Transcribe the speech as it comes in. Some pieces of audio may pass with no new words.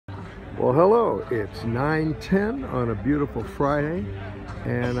Well, hello, it's 9:10 on a beautiful Friday,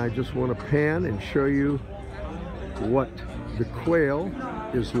 and I just want to pan and show you what the Quail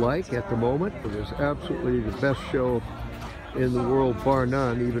is like at the moment. It is absolutely the best show in the world, bar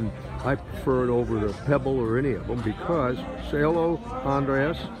none. Even I prefer it over the Pebble or any of them because, say hello,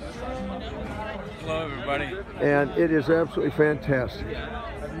 Andreas. Hello, everybody. And it is absolutely fantastic.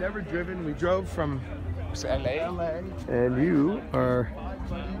 I've never driven. We drove from LA. And you are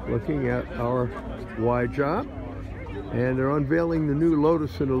looking at our Y job, and they're unveiling the new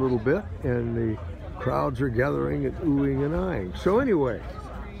Lotus in a little bit, and the crowds are gathering and oohing and eyeing. So anyway,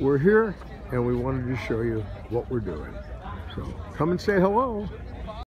 we're here and we wanted to show you what we're doing. So come and say hello.